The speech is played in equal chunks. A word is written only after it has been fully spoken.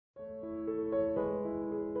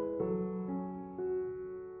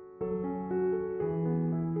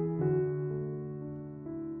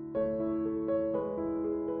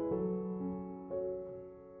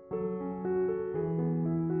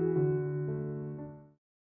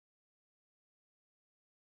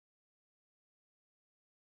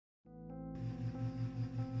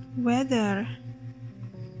weather,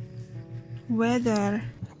 weather,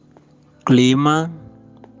 klima,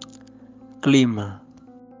 klima,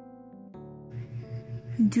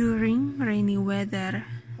 during rainy weather,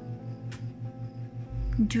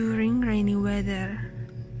 during rainy weather,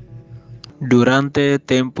 durante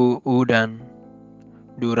tempo udan,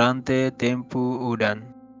 durante tempo udan,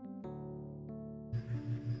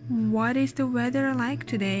 what is the weather like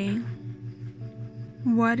today?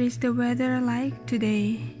 What is the weather like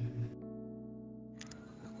today?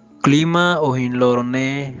 klima o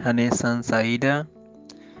hinlorone hanesan saida,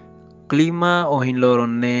 klima o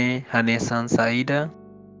hinlorone hanesan saida,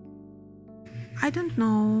 I don't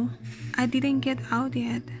know. I didn't get out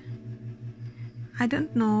yet. I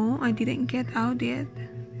don't know. I didn't get out yet.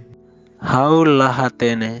 hau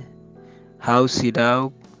lahatene, hau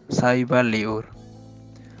sidauk saiba liur,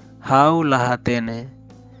 hau lahatene,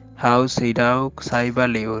 hau sidauk saiba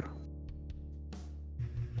liur,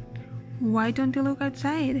 Why don't you look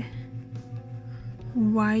outside?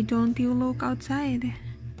 Why don't you look outside?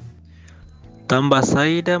 tamba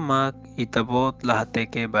saida mak itabot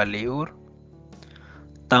lahateke baliur,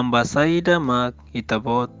 tamba saida mak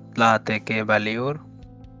itabot lahateke baliur,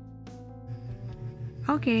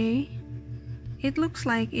 Okay. It looks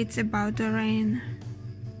like it's about to rain.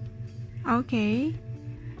 Okay.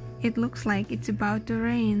 It looks like it's about to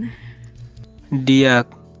rain. diak,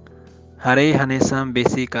 hare hanesan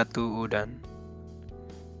besi katu udan,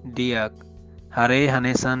 diak, hare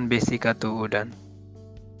hanesan besi katu udan,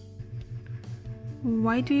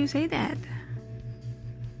 Why do you say that?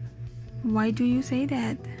 Why do you say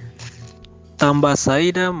that? tamba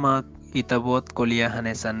saida mak itabot kuliah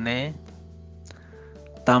hanesan ne,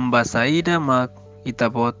 tamba saida mak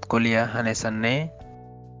itabot kuliah hanesan ne,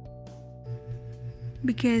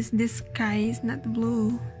 Because the sky is not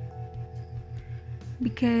blue.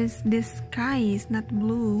 Because the sky is not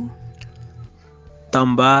blue.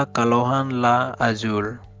 tamba kalohan la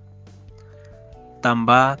azul,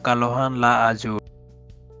 tamba kalohan la azul,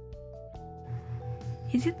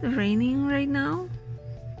 Is it raining right now?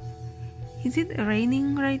 Is it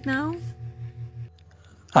raining right now?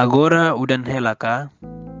 agora udan helaka,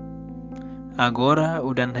 agora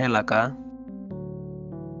udan helaka,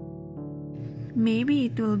 Maybe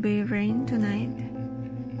it will be rain tonight.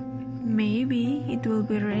 Maybe it will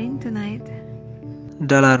be rain tonight.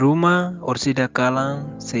 dalam rumah orsida kalan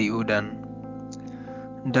sei udan,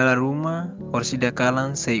 dalam rumah orsida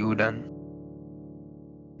kalan sei udan,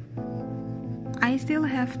 I still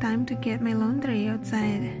have time to get my laundry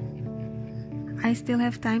outside. I still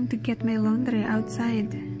have time to get my laundry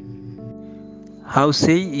outside. hau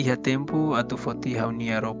sei iha tempo atu foti hau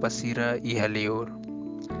nia ropa sira iha liur,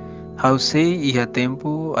 hau sei iha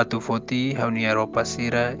tempo atu foti hau nia ropa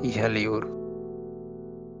sira iha liur,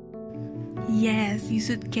 Yes, you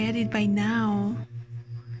should get it by now.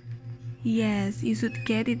 Yes, you should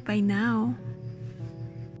get it by now.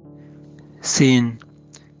 sin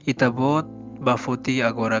itabot bafoti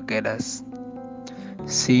agora quedas,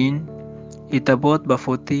 sin itabot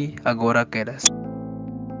bafoti agora quedas,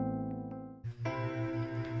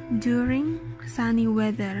 During sunny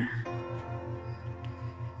weather.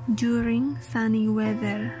 During sunny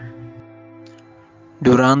weather.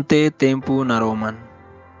 durante tempo naroman,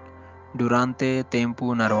 durante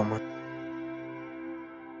tempo naroman,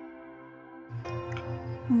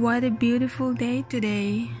 What a beautiful day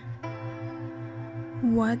today.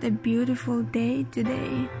 What a beautiful day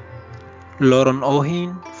today. loron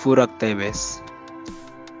ohin furak tebes,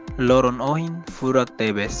 loron ohin furak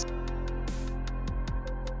tebes,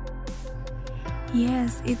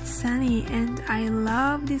 Yes, it's sunny and I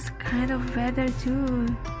love this kind of weather too.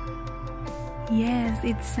 Yes,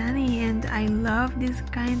 it's sunny and I love this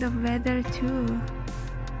kind of weather too.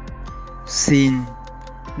 sin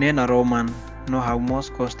ne naroman no haumos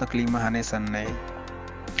costa klima hanesan ne,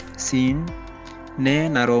 sin ne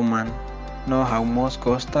naroman no haumos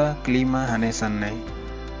costa klima hanesan ne,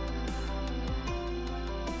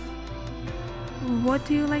 What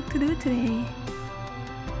do you like to do today?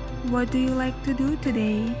 What do you like to do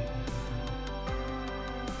today?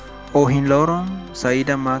 ohin loron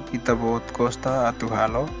saida mak itabot costa atu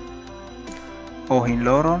halo, ohin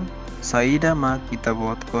loron saida mak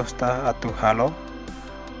itabot costa atu halo,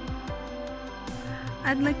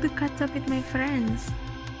 I'd like to catch up with my friends.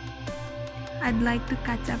 I'd like to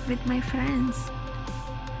catch up with my friends.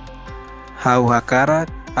 hau hakarak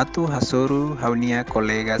atu hasoru haunia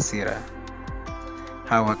kolega sira,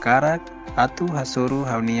 hau hakarak atu hasoru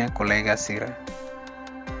haunia kolega sira,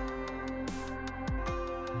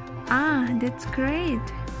 Ah, that's great.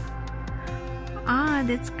 Ah,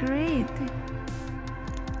 that's great.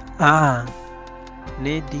 ah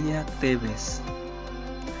Ne dia tebes.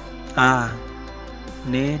 Ah,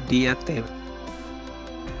 ne dia tebes.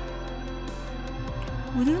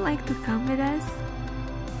 Would you like to come with us?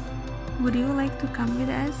 Would you like to come with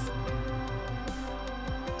us?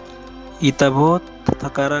 Itabot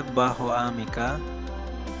takarak baho amika.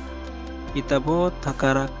 Itabot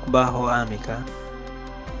takarak baho amika.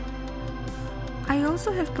 I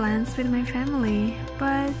also have plans with my family,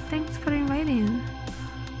 but thanks for inviting.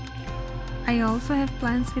 I also have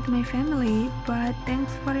plans with my family, but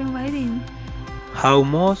thanks for inviting.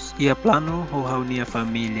 Haumos ia plano ho haunia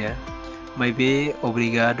família, mas be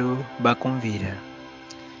obrigado ba convida.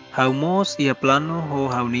 Haumos ia plano ho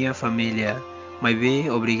haunia família, mas be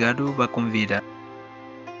obrigado ba convida.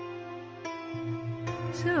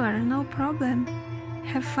 Sure, no problem.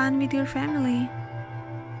 Have fun with your family.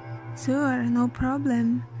 Sure, no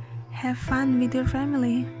problem. Have fun with your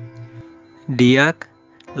family. Diak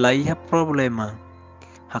laiha problema.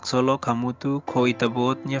 Hak solo kamu tu ko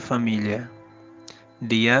itabotnya família.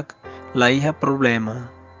 Diak laiha problema.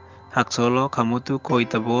 Hak solo kamu tu ko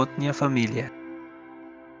itabotnya família.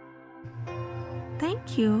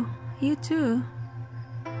 Thank you. You too.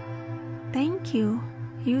 Thank you.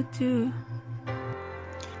 You too.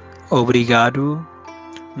 Obrigado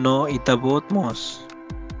no itabotmos.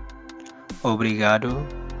 Obrigado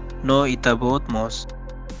no itabotmos.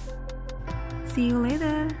 See you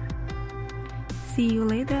later. See you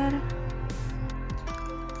later.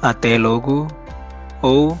 Até logo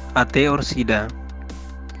ou até orsida.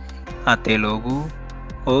 Até logo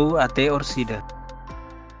ou até orsida.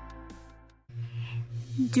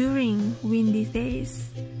 During windy days.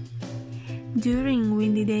 During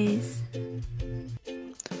windy days.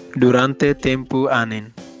 Durante tempo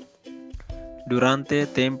anin. Durante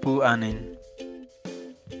tempo anin.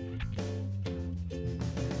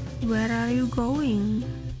 Where are you going?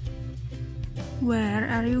 Where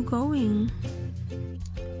are you going?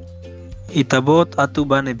 Itabot atu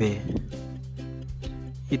banebe.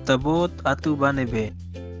 Itabot atu banebe.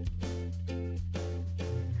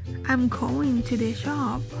 I'm going to the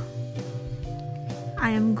shop.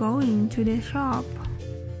 I am going to the shop.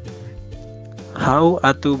 How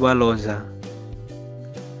atu baloza.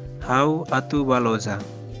 How atu baloza.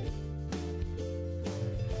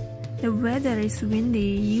 The weather is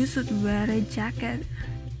windy. You should wear a jacket.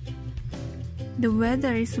 The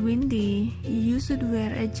weather is windy. You should wear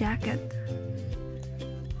a jacket.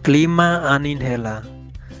 Klima anin hela.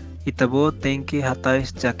 Itabot tenki hatais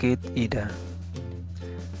jaket ida.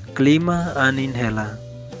 Klima anin hela.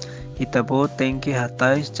 Itabot tenki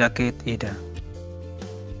hatais jaket ida.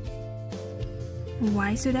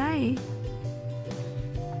 Why should I?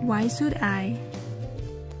 Why should I?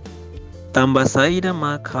 Tambah saída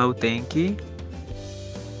mak how tenki.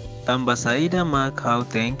 Tambah saída mak how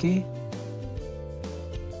tenki.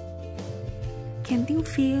 Can't you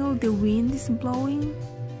feel the wind is blowing?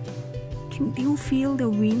 Can't you feel the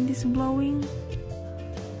wind is blowing?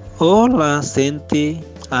 Ola sente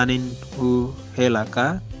anin hu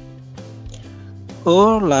helaka.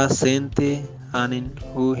 Ola sente anin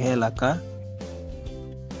hu helaka.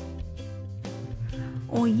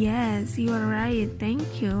 Oh yes, you are right.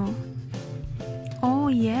 Thank you. Oh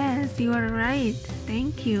yes, you are right.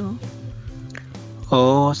 Thank you.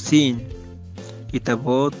 Oh sim.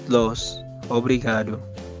 Itabot los. Obrigado.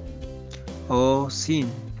 Oh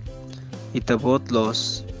sim. Itabot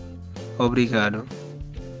los. Obrigado.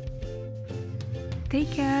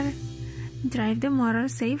 Take care. Drive the motor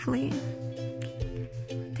safely.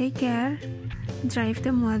 Take care. Drive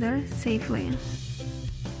the motor safely.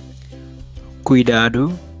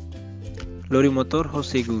 Cuidado. Lori motor ho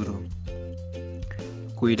seguro.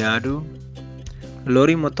 Cuidado.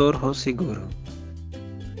 Lori motor ho seguro.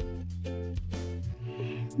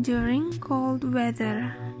 During cold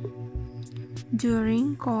weather.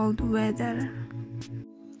 During cold weather.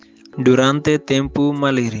 Durante tempo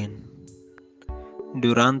malirin.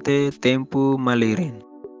 Durante tempo malirin.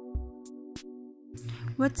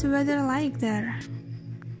 What's the weather like there?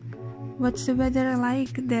 What's the weather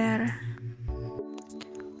like there?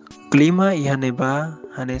 Klima ihaneba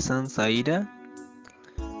hanesan saída.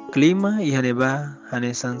 Klima ihaneba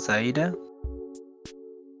hanesan saída.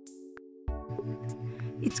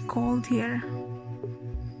 It's cold here.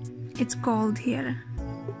 It's cold here.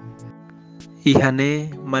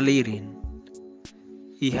 Ihane malirin.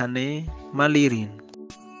 Ihane malirin.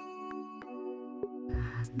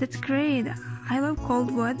 That's great. I love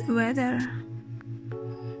cold weather.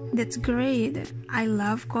 That's great. I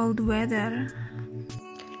love cold weather.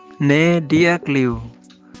 Ne dia cliu.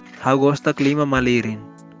 How gosta clima malirin.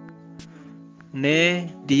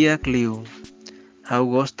 Ne dia cliu. How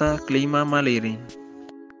gosta clima malirin.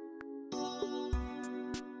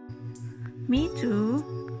 Me too.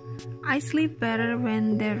 I sleep better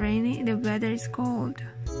when the weather is cold.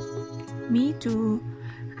 Me too.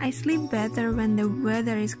 I sleep better when the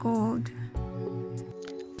weather is cold.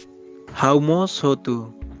 Haumos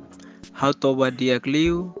hotu. Hau toba diak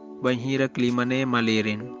liu banhira klimane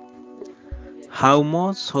malirin.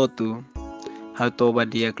 Haumos hotu. Hau toba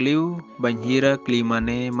diak liu banhira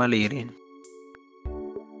klimane malirin.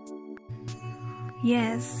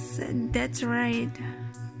 Yes, that's right.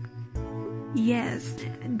 Yes,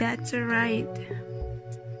 that's right.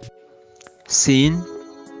 Sin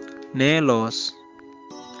nelos.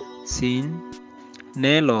 Sin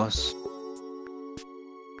nelos.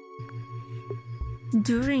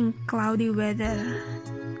 During cloudy weather.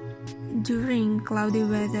 During cloudy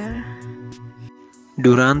weather.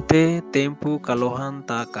 Durante tempo kalohan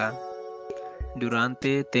taka.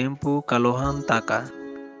 Durante tempo kalohan taka.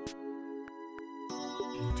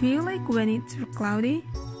 Do you like when it's cloudy?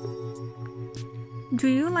 Do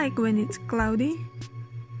you like when it's cloudy?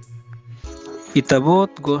 Itabot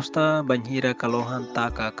gosta banhira kalohan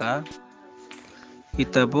taka ka.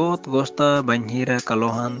 Itabot gosta banhira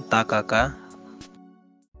kalohan taka ka.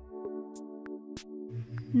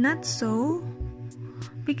 Not so,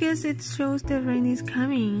 because it shows the rain is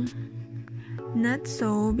coming. Not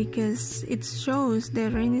so, because it shows the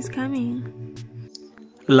rain is coming.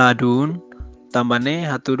 Ladun tambane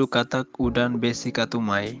haturu katak udan besi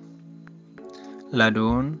katumai.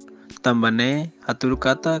 Ladun tambane haturu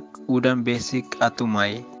katak udan basic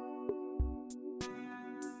atumai.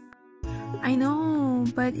 I know,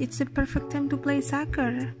 but it's the perfect time to play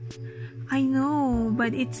soccer. I know,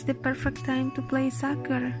 but it's the perfect time to play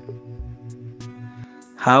soccer.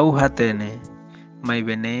 Hau hatene mai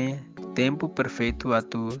bene tempo perfeito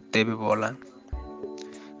atu tebe bola.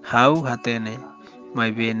 Hau hatene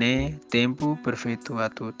mai bene tempo perfeito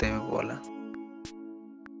atu tebe bola.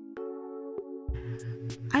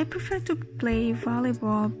 I prefer to play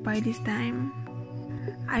volleyball by this time.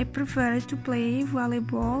 I prefer to play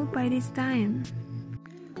volleyball by this time.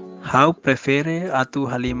 Hau prefere atu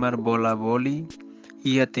halimar bola voli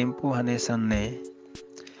ia tempo hanesan ne.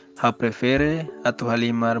 Hau prefere atu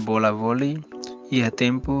halimar bola voli ia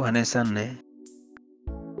tempo hanesan ne.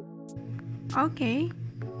 Okay.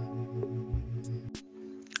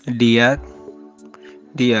 Diak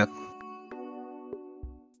diak.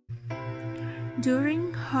 During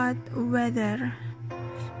hot weather.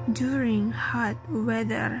 During hot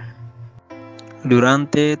weather.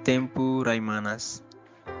 Durante tempo raimanas.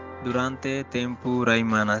 Durante tempo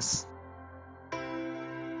raimanas.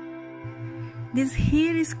 This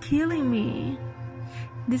heat is killing me.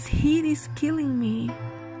 This heat is killing me.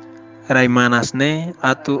 Raimanas ne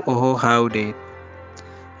atu oho haudet.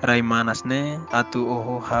 Raimanas ne atu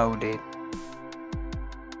oho haudet.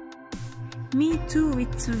 Me too,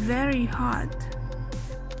 it's very hot.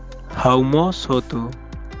 Haumos hotu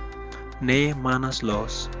ne manas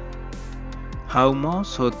los.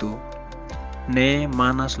 Haumos hotu ne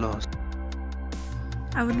manas los.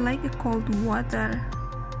 I would like a cold water.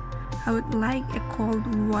 I would like a cold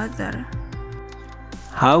water.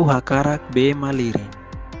 Hau hakarak be malirin.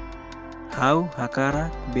 Hau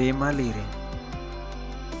hakarak be malirin.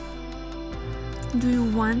 Do you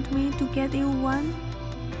want me to get you one?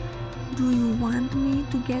 Do you want me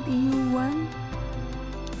to get you one?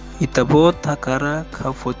 Itabot hakarak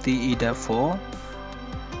hau foti ida fo.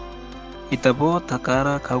 Itabot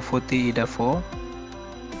hakarak hau foti ida fo.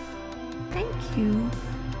 Thank you.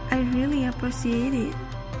 I really appreciate it.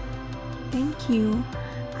 Thank you.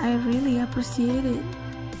 I really appreciate it.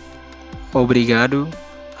 Obrigado,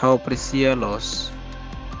 hau aprecia-los.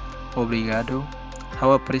 Obrigado,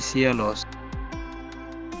 hau aprecia-los.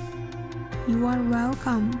 You are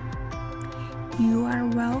welcome. You are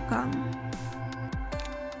welcome.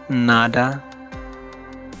 Nada,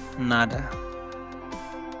 nada.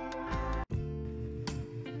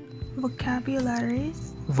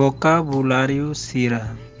 Vocabularies. Vocabulario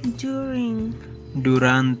sira. During.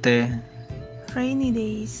 Durante. Rainy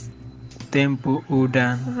days. Tempo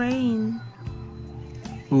udan. Rain.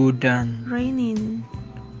 Udan. Raining.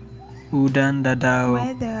 Udan dadao.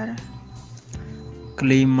 Weather.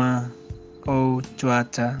 Klima o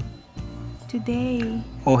cuaca. Today.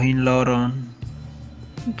 Ohin loron.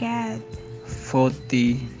 Get.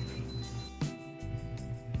 Foti.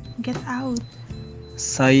 Get out.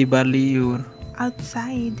 Saiba liur.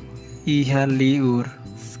 Outside. Iha liur.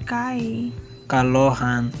 Sky.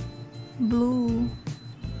 Kalohan. Blue.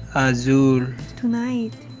 Azul.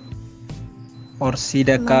 Tonight.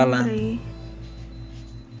 Orsida kalan. Laundry.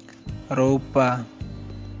 Roupa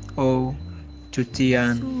o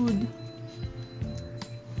cucian. Sud.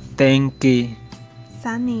 Tangki.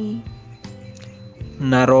 Sunny.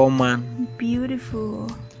 naroman, beautiful,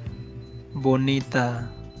 bonita,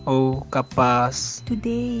 o capaz,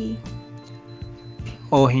 today,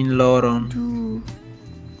 o hinloron, do,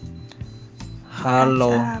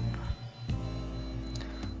 halo, catch up,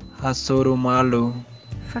 hasurumalu,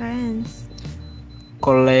 friends,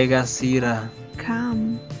 kolega sira,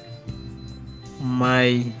 come,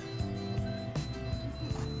 mai,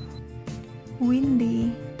 windy,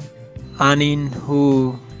 anin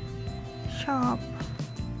hu, shop,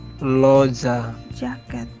 loja,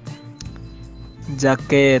 jacket,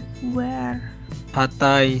 jaket, wear,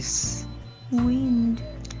 hatais, wind,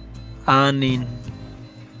 anin,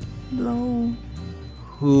 blow,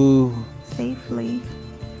 hu, safely,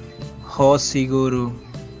 ho siguru,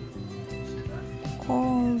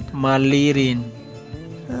 cold, malirin,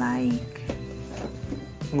 like,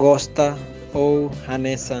 gosta o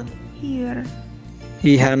hanesan, here,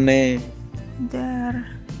 ihane, there,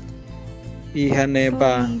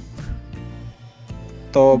 ihaneba, sleep,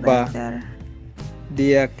 toba, better,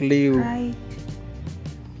 diakliu, right,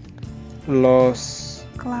 los,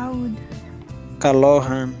 cloud,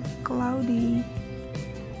 kalohan, cloudy,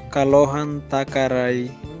 kalohan takarai,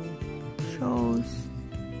 shows,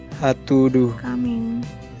 hatudu, coming,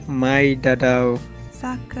 mai dadau,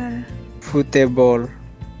 soccer, futebol,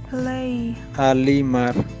 play,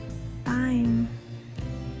 halimar, time,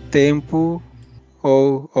 tempo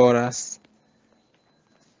ou horas,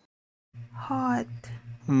 hot,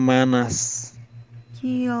 manas,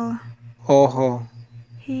 kill, oho,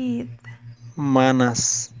 heat,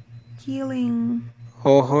 manas, killing,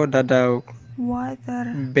 oho dadau, water,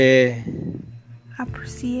 be,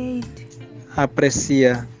 appreciate,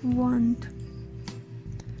 aprecia, want.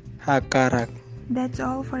 hakarak, That's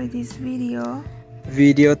all for this video.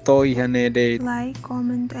 video to ihanedate, Like,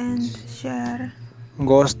 comment, and share.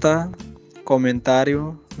 gosta,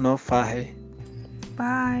 comentário, no fahe,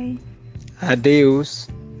 Bye. adeus.